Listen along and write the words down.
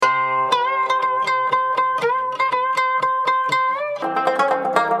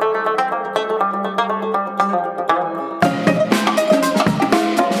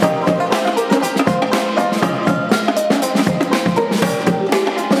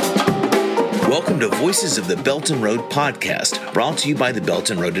to Voices of the Belt and Road podcast, brought to you by the Belt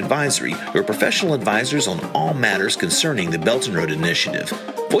and Road Advisory, your professional advisors on all matters concerning the Belt and Road Initiative.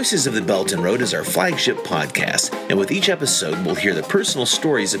 Voices of the Belt and Road is our flagship podcast, and with each episode, we'll hear the personal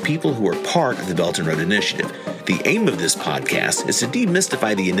stories of people who are part of the Belt and Road Initiative. The aim of this podcast is to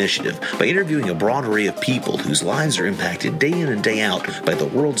demystify the initiative by interviewing a broad array of people whose lives are impacted day in and day out by the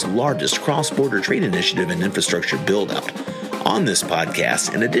world's largest cross-border trade initiative and infrastructure build-out. On this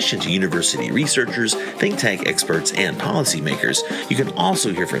podcast, in addition to university researchers, think tank experts, and policymakers, you can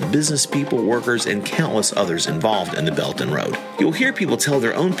also hear from business people, workers, and countless others involved in the Belt and Road. You'll hear people tell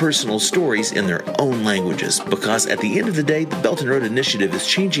their own personal stories in their own languages, because at the end of the day, the Belt and Road Initiative is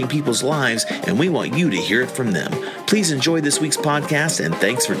changing people's lives, and we want you to hear it from them. Please enjoy this week's podcast, and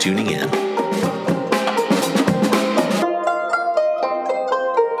thanks for tuning in.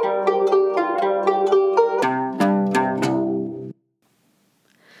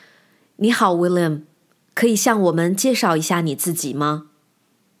你好 William， 可以向我们介绍一下你自己吗？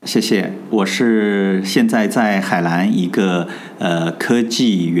谢谢，我是现在在海南一个科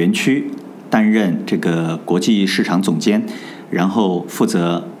技园区担任这个国际市场总监，然后负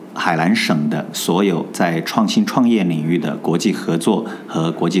责海南省的所有在创新创业领域的国际合作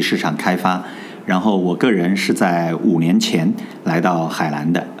和国际市场开发。然后我个人是在5年前来到海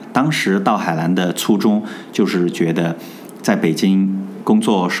南的，当时到海南的初衷就是觉得在北京工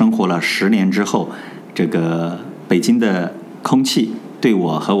作生活了10年之后，这个北京的空气对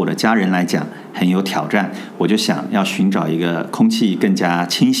我和我的家人来讲很有挑战，我就想要寻找一个空气更加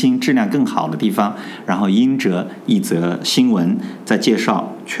清新、质量更好的地方，然后因着一则新闻在介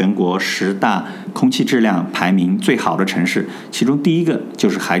绍全国10大空气质量排名最好的城市，其中第一个就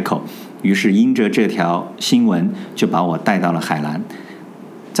是海口，于是因着这条新闻就把我带到了海南。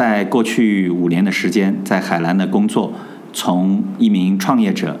在过去5年的时间，在海南的工作，从一名创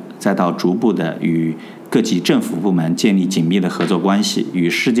业者再到逐步的与各级政府部门建立紧密的合作关系，与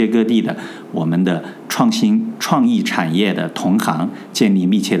世界各地的我们的创新创意产业的同行建立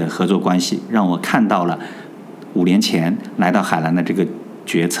密切的合作关系，让我看到了5年前来到海南的这个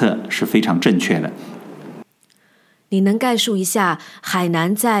决策是非常正确的。你能概述一下海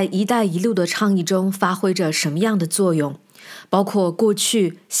南在“一带一路”的倡议中发挥着什么样的作用，包括过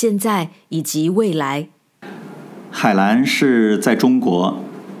去、现在以及未来？海南是在中国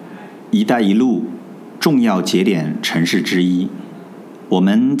“一带一路”重要节点城市之一。我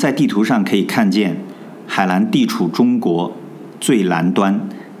们在地图上可以看见，海南地处中国最南端，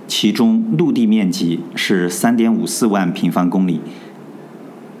其中陆地面积是3.54万平方公里。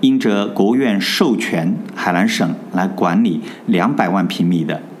因着国务院授权海南省来管理200万平米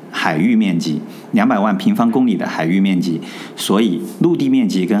的海域面积，200万平方公里的海域面积，所以陆地面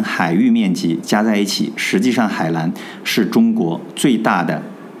积跟海域面积加在一起，实际上海南是中国最大的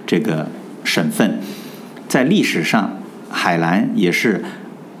这个省份。在历史上，海南也是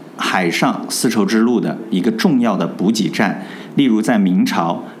海上丝绸之路的一个重要的补给站。例如在明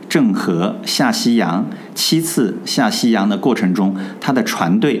朝郑和下西洋7次下西洋的过程中，他的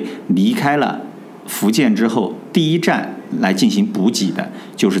船队离开了福建之后，第一站来进行补给的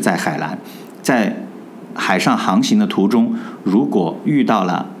就是在海南。在海上航行的途中，如果遇到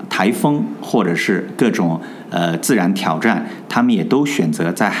了台风或者是各种自然挑战，他们也都选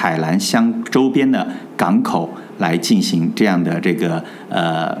择在海南周边的港口来进行这样的这个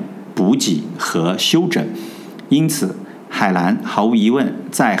补给和休整。因此海南毫无疑问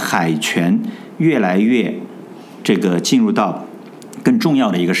在海权越来越这个进入到更重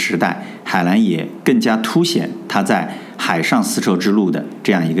要的一个时代，海南也更加凸显它在海上丝绸之路的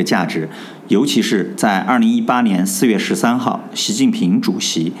这样一个价值。尤其是在2018年4月13号，习近平主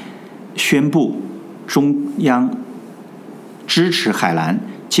席宣布中央支持海南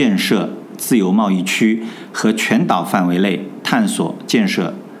建设自由贸易区和全岛范围内探索建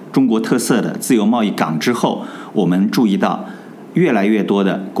设中国特色的自由贸易港之后，我们注意到越来越多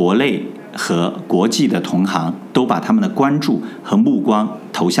的国内和国际的同行都把他们的关注和目光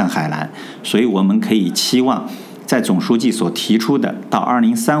投向海南，所以我们可以期望在总书记所提出的到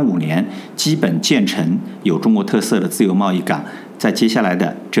2035年基本建成有中国特色的自由贸易港，在接下来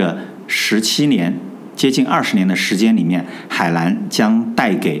的这17年接近20年的时间里面，海南将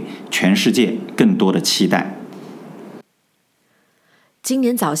带给全世界更多的期待。今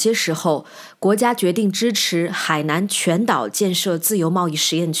年早些时候，国家决定支持海南全岛建设自由贸易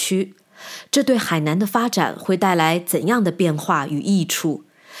实验区，这对海南的发展会带来怎样的变化与益处？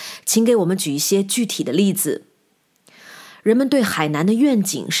请给我们举一些具体的例子。人们对海南的愿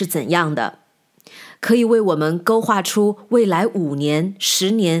景是怎样的？可以为我们勾画出未来5年、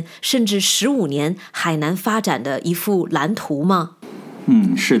10年甚至15年海南发展的一幅蓝图吗？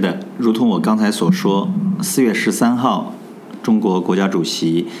是的，如同我刚才所说，4月13号，中国国家主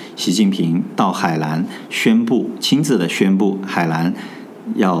席习近平到海南亲自的宣布，海南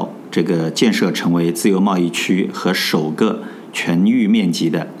要这个建设成为自由贸易区和首个全域面积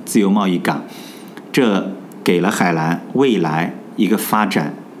的自由贸易港，这给了海南未来一个发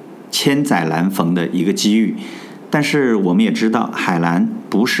展千载难逢的一个机遇。但是我们也知道，海南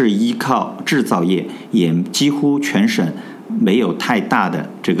不是依靠制造业，也几乎全省没有太大的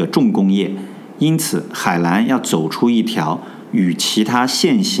这个重工业，因此海南要走出一条与其他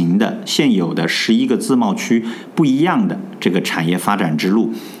现有的11个自贸区不一样的这个产业发展之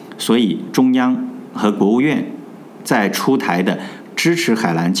路。所以中央和国务院在出台的支持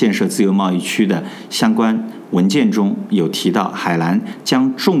海南建设自由贸易区的相关文件中有提到，海南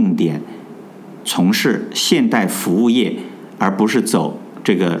将重点从事现代服务业，而不是走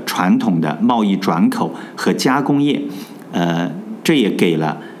这个传统的贸易转口和加工业。这也给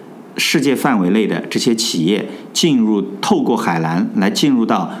了世界范围内的这些企业透过海南来进入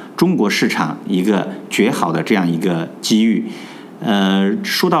到中国市场一个绝好的这样一个机遇。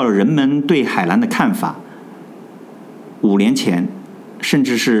说到了人们对海南的看法，5年前甚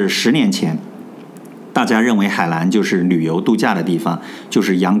至是10年前，大家认为海南就是旅游度假的地方，就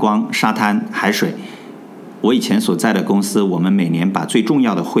是阳光、沙滩、海水。我以前所在的公司，我们每年把最重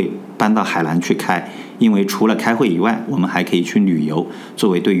要的会搬到海南去开，因为除了开会以外，我们还可以去旅游，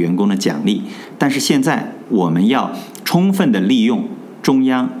作为对员工的奖励。但是现在我们要充分的利用中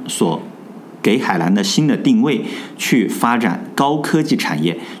央所给海南的新的定位，去发展高科技产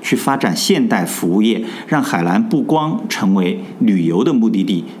业，去发展现代服务业，让海南不光成为旅游的目的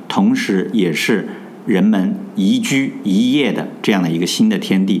地，同时也是人们宜居宜业的这样的一个新的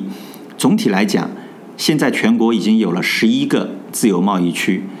天地。总体来讲，现在全国已经有了11个自由贸易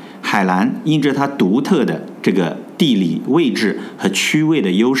区，海南因着它独特的这个地理位置和区位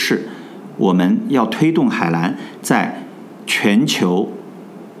的优势，我们要推动海南在全球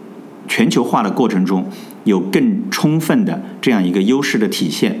化的过程中有更充分的这样一个优势的体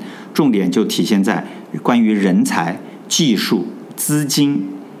现。重点就体现在关于人才、技术、资金、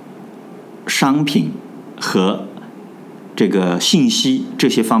商品和这个信息这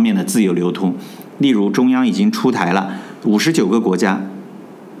些方面的自由流通。例如，中央已经出台了59个国家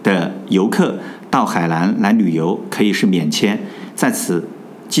的游客到海南来旅游可以是免签，在此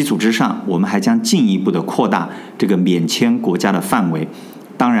基础之上，我们还将进一步的扩大这个免签国家的范围。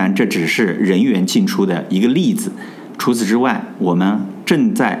当然，这只是人员进出的一个例子。除此之外，我们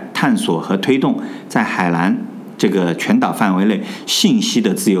正在探索和推动在海南这个全岛范围内信息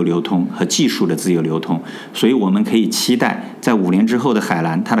的自由流通和技术的自由流通。所以我们可以期待，在5年之后的海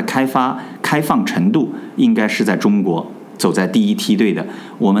南，它的开放程度应该是在中国走在第一梯队的。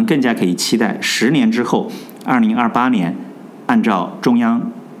我们更加可以期待10年之后，2028年，按照中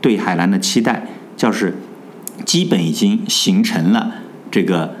央对海南的期待，就是基本已经形成了这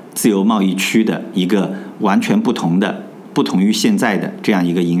个自由贸易区的一个完全不同于现在的这样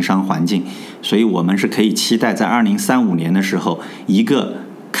一个营商环境。所以我们是可以期待在2035年的时候，一个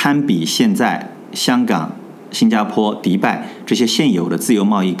堪比现在香港、新加坡、迪拜这些现有的自由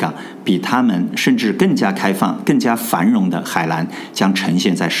贸易港，比他们甚至更加开放、更加繁荣的海南将呈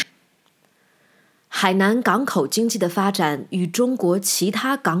现在世。海南港口经济的发展与中国其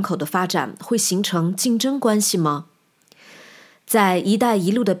他港口的发展会形成竞争关系吗？在“一带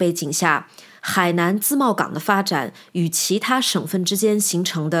一路”的背景下，海南自贸港的发展与其他省份之间形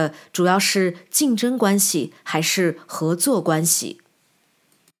成的主要是竞争关系还是合作关系？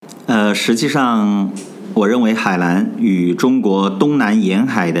实际上我认为海南与中国东南沿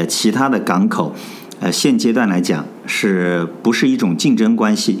海的其他的港口现阶段来讲是不是一种竞争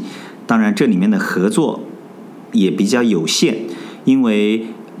关系？当然这里面的合作也比较有限，因为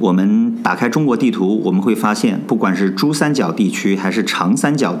我们打开中国地图，我们会发现不管是珠三角地区还是长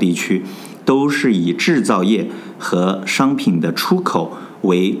三角地区，都是以制造业和商品的出口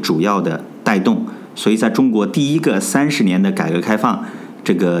为主要的带动。所以在中国第一个30年的改革开放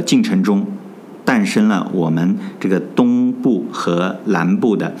这个进程中，诞生了我们这个东部和南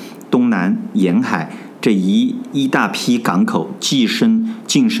部的东南沿海这一大批港口晋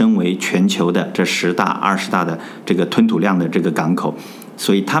升为全球的这10大、20大的这个吞吐量的这个港口，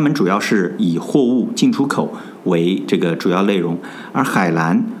所以他们主要是以货物进出口为这个主要内容。而海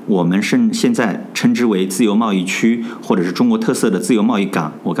南我们现在称之为自由贸易区，或者是中国特色的自由贸易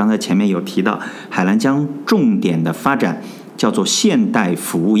港。我刚才前面有提到，海南将重点的发展叫做现代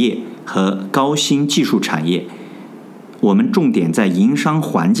服务业和高新技术产业，我们重点在营商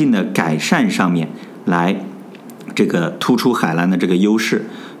环境的改善上面来这个突出海南的这个优势。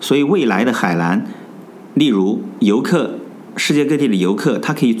所以未来的海南，例如游客世界各地的游客，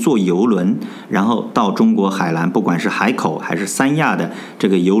他可以坐游轮，然后到中国海南，不管是海口还是三亚的这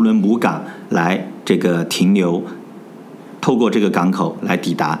个游轮母港来这个停留，透过这个港口来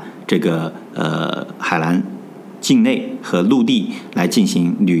抵达这个海南境内和陆地来进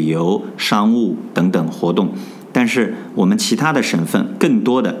行旅游、商务等等活动。但是我们其他的省份更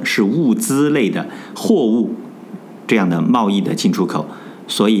多的是物资类的货物这样的贸易的进出口，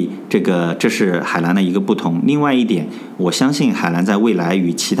所以这是海南的一个不同。另外一点，我相信海南在未来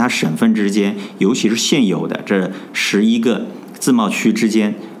与其他省份之间，尤其是现有的这11个自贸区之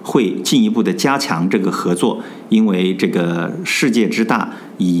间，会进一步的加强这个合作。因为这个世界之大，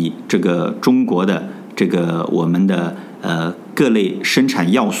以这个中国的这个我们的各类生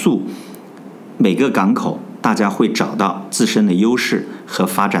产要素，每个港口大家会找到自身的优势和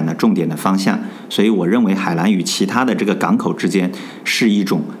发展的重点的方向，所以我认为海南与其他的这个港口之间是一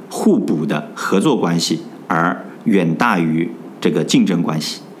种互补的合作关系，而远大于这个竞争关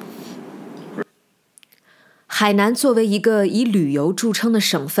系。海南作为一个以旅游著称的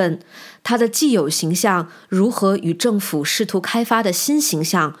省份，它的既有形象如何与政府试图开发的新形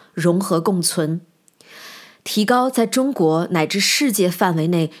象融合共存？提高在中国乃至世界范围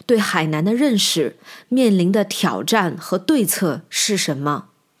内对海南的认识，面临的挑战和对策是什么？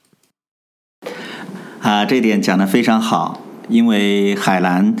这点讲得非常好。因为海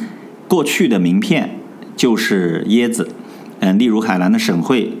南过去的名片就是椰子，例如海南的省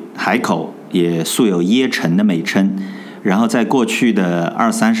会海口也素有椰城的美称。然后在过去的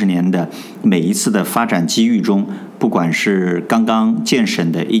20-30年的每一次的发展机遇中，不管是刚刚建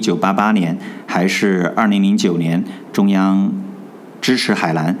省的1988年，还是2009年中央支持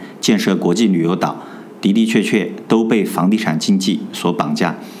海南建设国际旅游岛，的的确确都被房地产经济所绑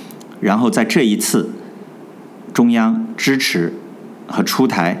架。然后在这一次中央支持和出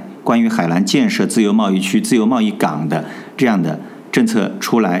台关于海南建设自由贸易区、自由贸易港的这样的政策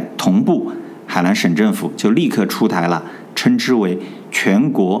出来，同步海南省政府就立刻出台了称之为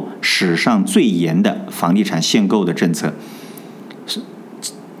全国史上最严的房地产限购的政策。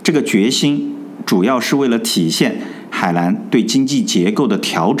这个决心主要是为了体现海南对经济结构的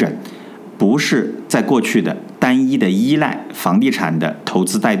调整，不是在过去的单一的依赖房地产的投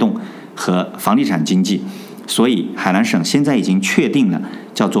资带动和房地产经济。所以海南省现在已经确定了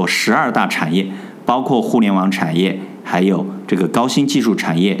叫做12大产业，包括互联网产业，还有这个高新技术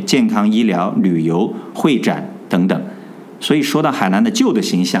产业、健康医疗、旅游、会展等等。所以说到海南的旧的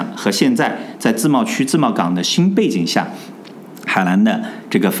形象和现在在自贸区、自贸港的新背景下，海南的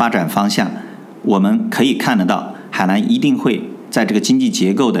这个发展方向，我们可以看得到，海南一定会在这个经济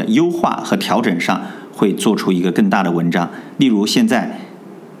结构的优化和调整上会做出一个更大的文章。例如现在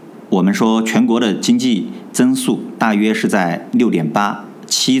我们说全国的经济增速大约是在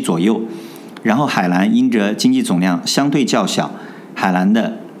6.87左右，然后海南因着经济总量相对较小，海南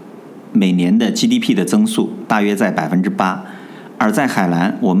的每年的 GDP 的增速大约在 8%， 而在海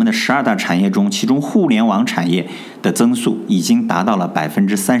南我们的12大产业中，其中互联网产业的增速已经达到了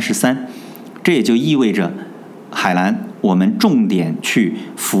 33%。 这也就意味着海南我们重点去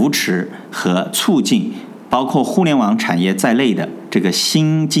扶持和促进包括互联网产业在内的这个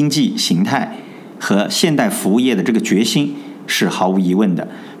新经济形态和现代服务业的这个决心是毫无疑问的。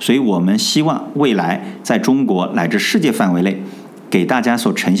所以我们希望未来在中国乃至世界范围内，给大家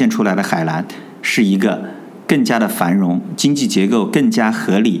所呈现出来的海南是一个更加的繁荣、经济结构更加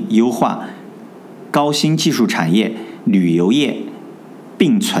合理、优化、高新技术产业、旅游业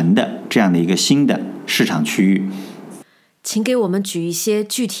并存的这样的一个新的市场区域。请给我们举一些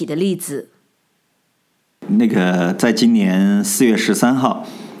具体的例子。在今年4月13号，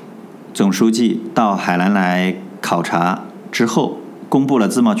总书记到海南来考察之后，公布了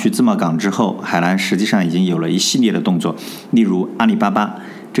自贸区、自贸港之后，海南实际上已经有了一系列的动作。例如阿里巴巴，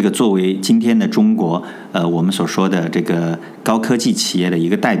这个作为今天的中国我们所说的这个高科技企业的一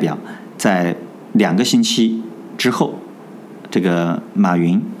个代表，在2个星期之后，这个马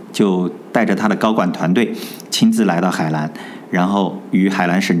云就带着他的高管团队亲自来到海南，然后与海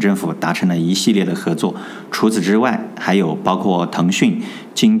南省政府达成了一系列的合作。除此之外，还有包括腾讯、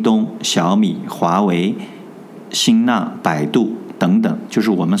京东、小米、华为、新浪、百度等等，就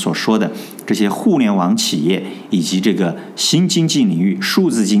是我们所说的这些互联网企业以及这个新经济领域数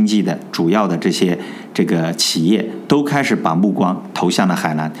字经济的主要的这个企业，都开始把目光投向了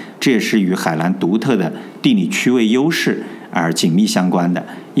海南。这也是与海南独特的地理区位优势而紧密相关的。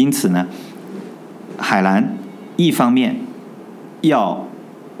因此呢，海南一方面要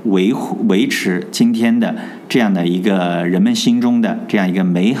维持今天的这样的一个人们心中的这样一个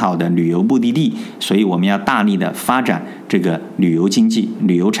美好的旅游目的地，所以我们要大力的发展这个旅游经济、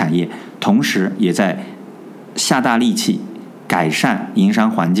旅游产业，同时也在下大力气改善营商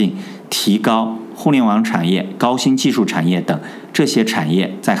环境，提高互联网产业、高新技术产业等这些产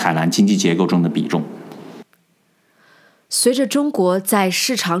业在海南经济结构中的比重。随着中国在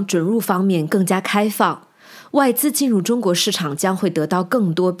市场准入方面更加开放，外资进入中国市场将会得到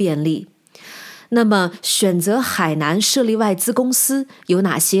更多便利。那么，选择海南设立外资公司有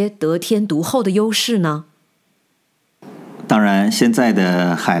哪些得天独厚的优势呢？当然，现在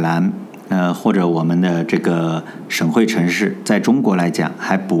的海南，或者我们的这个省会城市，在中国来讲，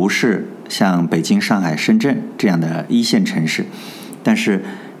还不是像北京、上海、深圳这样的一线城市，但是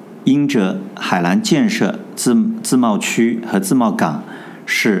因着海南建设自贸区和自贸港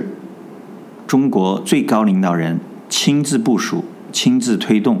是中国最高领导人亲自部署、亲自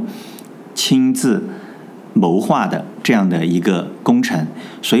推动、亲自谋划的这样的一个工程，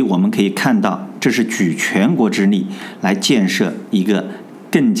所以我们可以看到，这是举全国之力来建设一个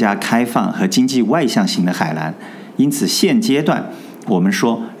更加开放和经济外向型的海南。因此现阶段我们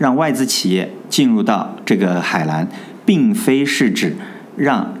说让外资企业进入到这个海南，并非是指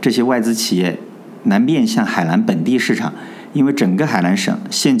让这些外资企业来面向海南本地市场，因为整个海南省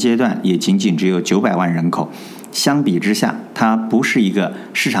现阶段也仅仅只有900万人口，相比之下它不是一个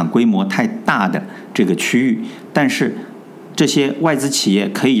市场规模太大的这个区域，但是这些外资企业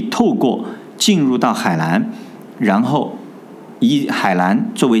可以透过进入到海南，然后以海南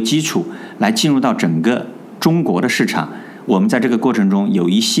作为基础来进入到整个中国的市场。我们在这个过程中有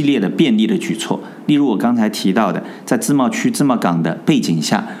一系列的便利的举措，例如我刚才提到的，在自贸区、自贸港的背景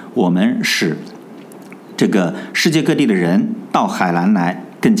下，我们使这个世界各地的人到海南来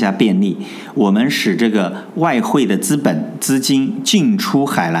更加便利，我们使这个外汇的资本资金进出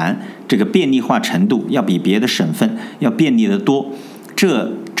海南这个便利化程度要比别的省份要便利得多。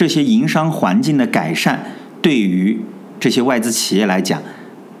这些营商环境的改善，对于这些外资企业来讲，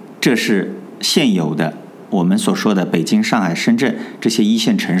这是现有的我们所说的北京、上海、深圳这些一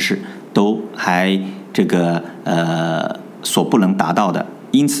线城市都还所不能达到的。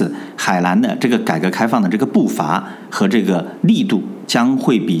因此海南的这个改革开放的这个步伐和这个力度将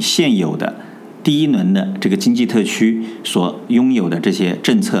会比现有的第一轮的这个经济特区所拥有的这些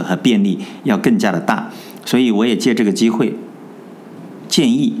政策和便利要更加的大。所以我也借这个机会建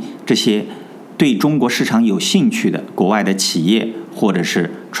议这些对中国市场有兴趣的国外的企业或者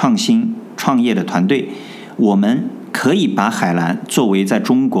是创新创业的团队，我们可以把海南作为在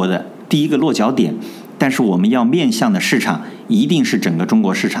中国的第一个落脚点，但是我们要面向的市场一定是整个中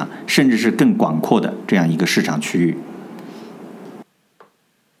国市场，甚至是更广阔的这样一个市场区域。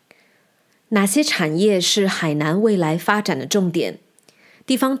哪些产业是海南未来发展的重点？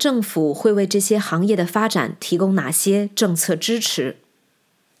地方政府会为这些行业的发展提供哪些政策支持？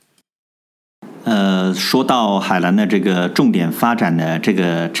说到海南的这个重点发展的这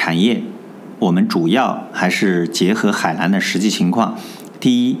个产业，我们主要还是结合海南的实际情况。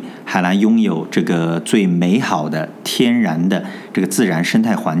第一，海南拥有这个最美好的天然的这个自然生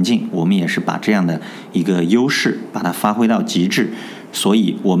态环境，我们也是把这样的一个优势把它发挥到极致。所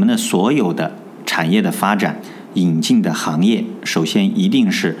以我们的所有的产业的发展引进的行业，首先一定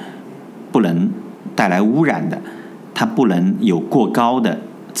是不能带来污染的，它不能有过高的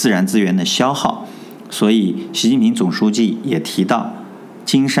自然资源的消耗。所以习近平总书记也提到，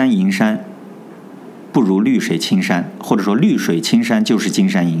金山银山不如绿水青山，或者说绿水青山就是金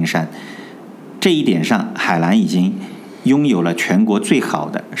山银山。这一点上，海南已经拥有了全国最好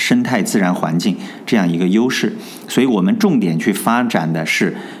的生态自然环境这样一个优势。所以我们重点去发展的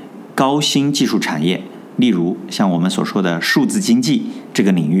是高新技术产业，例如像我们所说的数字经济这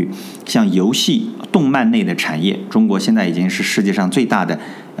个领域，像游戏动漫类的产业，中国现在已经是世界上最大的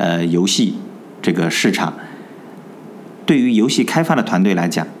游戏这个市场。对于游戏开发的团队来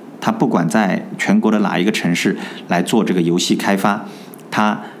讲，他不管在全国的哪一个城市来做这个游戏开发，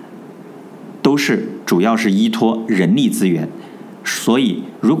他都是主要是依托人力资源。所以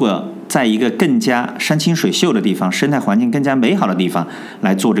如果在一个更加山清水秀的地方，生态环境更加美好的地方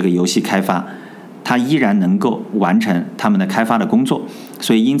来做这个游戏开发，它依然能够完成他们的开发的工作。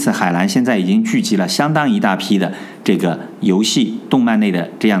所以因此海南现在已经聚集了相当一大批的这个游戏动漫类的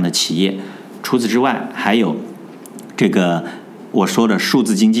这样的企业。除此之外，还有这个我说的数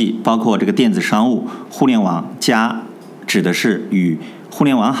字经济，包括这个电子商务、互联网加，指的是与互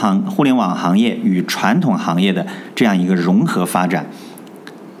联网行业与传统行业的这样一个融合发展。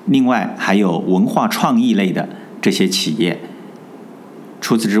另外还有文化创意类的这些企业。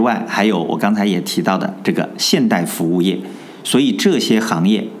除此之外，还有我刚才也提到的这个现代服务业。所以这些行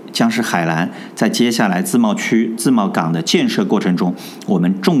业将是海南在接下来自贸区、自贸港的建设过程中，我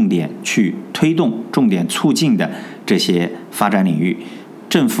们重点去推动、重点促进的这些发展领域。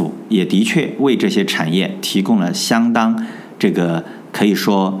政府也的确为这些产业提供了相当这个可以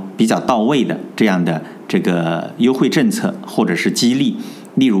说比较到位的这样的这个优惠政策或者是激励。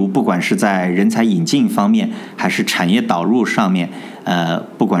例如不管是在人才引进方面还是产业导入上面，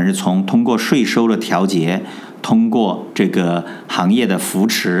不管是通过税收的调节，通过这个行业的扶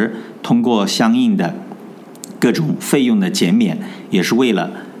持，通过相应的各种费用的减免，也是为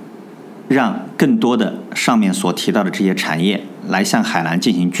了让更多的上面所提到的这些产业来向海南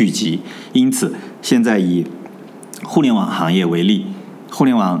进行聚集。因此现在以互联网行业为例，互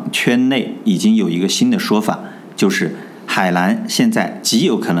联网圈内已经有一个新的说法，就是海南现在极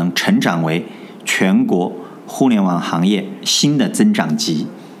有可能成长为全国互联网行业新的增长极。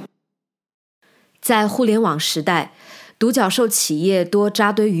在互联网时代，独角兽企业多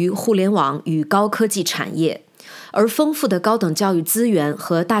扎堆于互联网与高科技产业，而丰富的高等教育资源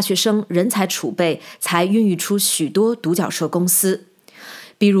和大学生人才储备才孕育出许多独角兽公司。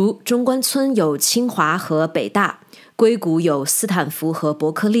比如中关村有清华和北大，硅谷有斯坦福和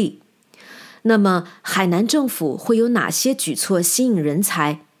伯克利。那么海南政府会有哪些举措吸引人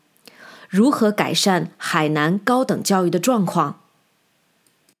才？如何改善海南高等教育的状况？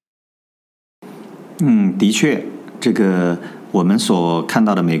的确，这个我们所看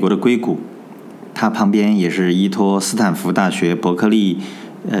到的美国的硅谷，它旁边也是依托斯坦福大学、伯克利、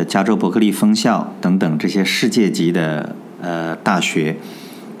加州伯克利分校等等这些世界级的大学。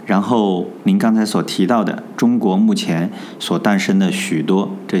然后您刚才所提到的中国目前所诞生的许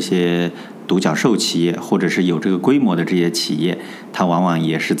多这些独角兽企业，或者是有这个规模的这些企业，它往往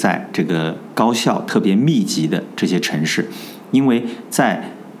也是在这个高校特别密集的这些城市。因为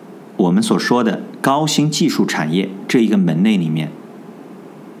在我们所说的高新技术产业这一个门类里面，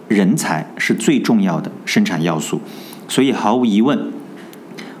人才是最重要的生产要素。所以毫无疑问，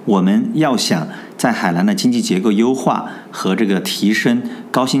我们要想在海南的经济结构优化和这个提升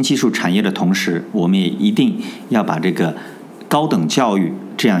高新技术产业的同时，我们也一定要把这个高等教育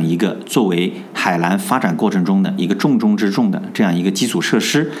这样一个作为海南发展过程中的一个重中之重的这样一个基础设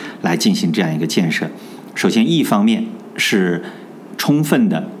施来进行这样一个建设。首先一方面是充分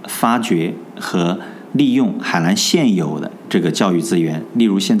的发掘和利用海南现有的这个教育资源，例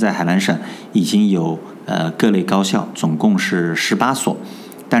如现在海南省已经有各类高校总共是18所，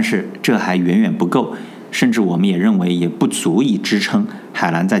但是这还远远不够，甚至我们也认为也不足以支撑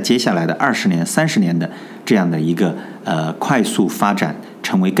海南在接下来的20年、30年的这样的一个快速发展，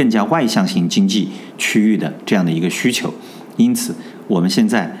成为更加外向型经济区域的这样的一个需求。因此，我们现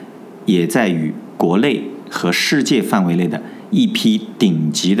在也在与国内和世界范围内的一批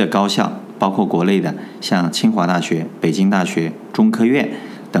顶级的高校，包括国内的像清华大学、北京大学、中科院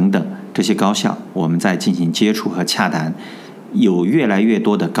等等这些高校，我们在进行接触和洽谈。有越来越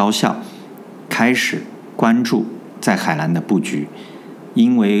多的高校开始关注在海南的布局，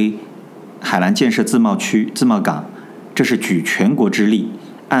因为海南建设自贸区、自贸港，这是举全国之力，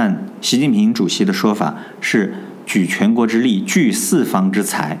按习近平主席的说法是举全国之力，聚四方之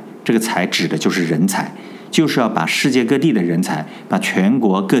才。这个才指的就是人才，就是要把世界各地的人才，把全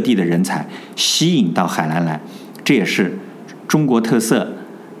国各地的人才吸引到海南来。这也是中国特色，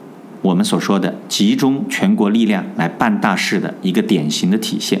我们所说的集中全国力量来办大事的一个典型的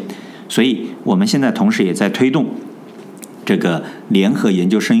体现。所以我们现在同时也在推动这个联合研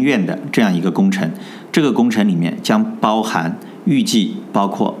究生院的这样一个工程，这个工程里面将包含预计包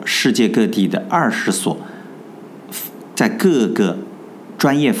括世界各地的20所，在各个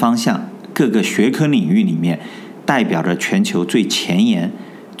专业方向、各个学科领域里面，代表着全球最前沿、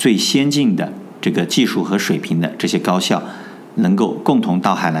最先进的这个技术和水平的这些高校，能够共同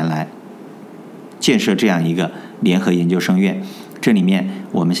到海南来建设这样一个联合研究生院。这里面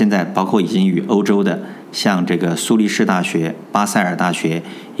我们现在包括已经与欧洲的像这个苏黎世大学、巴塞尔大学，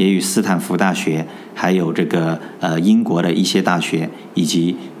也与斯坦福大学，还有这个英国的一些大学，以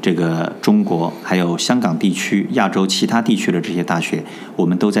及这个中国还有香港地区、亚洲其他地区的这些大学，我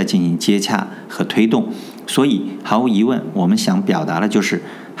们都在进行接洽和推动。所以毫无疑问，我们想表达的就是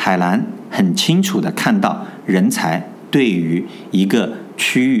海南很清楚地看到人才对于一个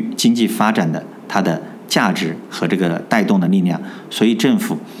区域经济发展的它的价值和这个带动的力量。所以政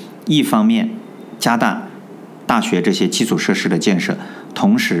府一方面加大大学这些基础设施的建设，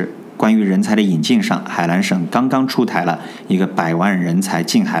同时关于人才的引进上，海南省刚刚出台了一个100万人才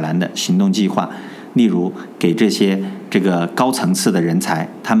进海南的行动计划。例如给这个高层次的人才，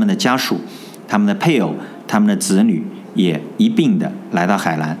他们的家属、他们的配偶、他们的子女也一并的来到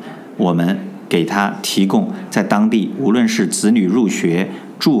海南，我们给他提供在当地无论是子女入学、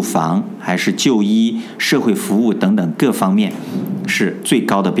住房还是就医、社会服务等等各方面是最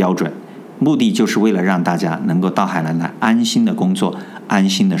高的标准，目的就是为了让大家能够到海南来安心的工作、安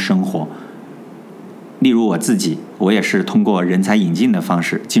心的生活。例如我自己，我也是通过人才引进的方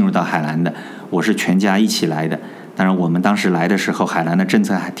式进入到海南的，我是全家一起来的。当然我们当时来的时候，海南的政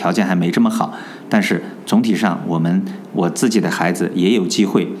策条件还没这么好，但是总体上我自己的孩子也有机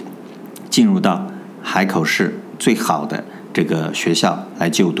会进入到海口市最好的这个学校来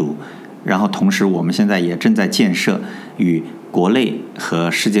就读。然后同时我们现在也正在建设与国内和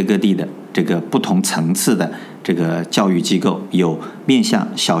世界各地的这个不同层次的这个教育机构，有面向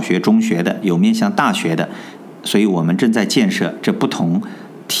小学中学的，有面向大学的，所以我们正在建设这不同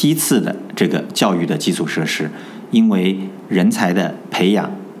梯次的这个教育的基础设施。因为人才的培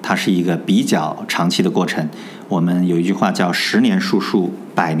养它是一个比较长期的过程，我们有一句话叫10年树树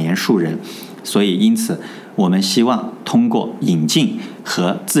，100年树人，所以因此我们希望通过引进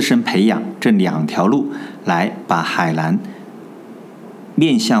和自身培养这2条路来把海南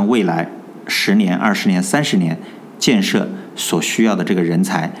面向未来10年、20年、30年建设所需要的这个人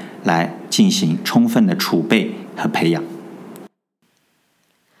才来进行充分的储备和培养。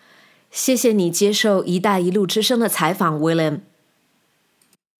谢谢你接受一带一路之声的采访 William。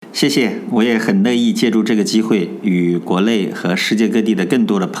 谢谢，我也很乐意借助这个机会与国内和世界各地的更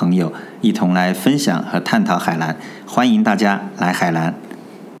多的朋友一同来分享和探讨海南，欢迎大家来海南。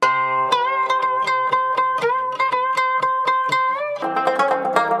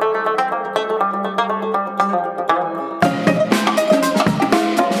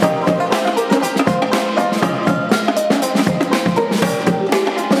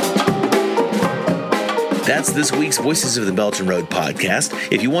That's this week's Voices of the Belton Road podcast.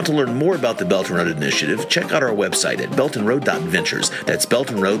 If you want to learn more about the Belton Road Initiative, check out our website at beltonroad.ventures. That's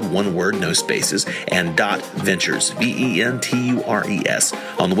Belton Road, one word, no spaces, and .ventures, VENTURES.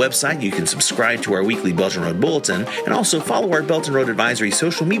 On the website, you can subscribe to our weekly Belton Road Bulletin and also follow our Belton Road Advisory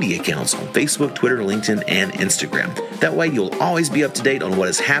social media accounts on Facebook, Twitter, LinkedIn, and Instagram. That way, you'll always be up to date on what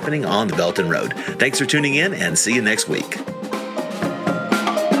is happening on the Belton Road. Thanks for tuning in, and see you next week.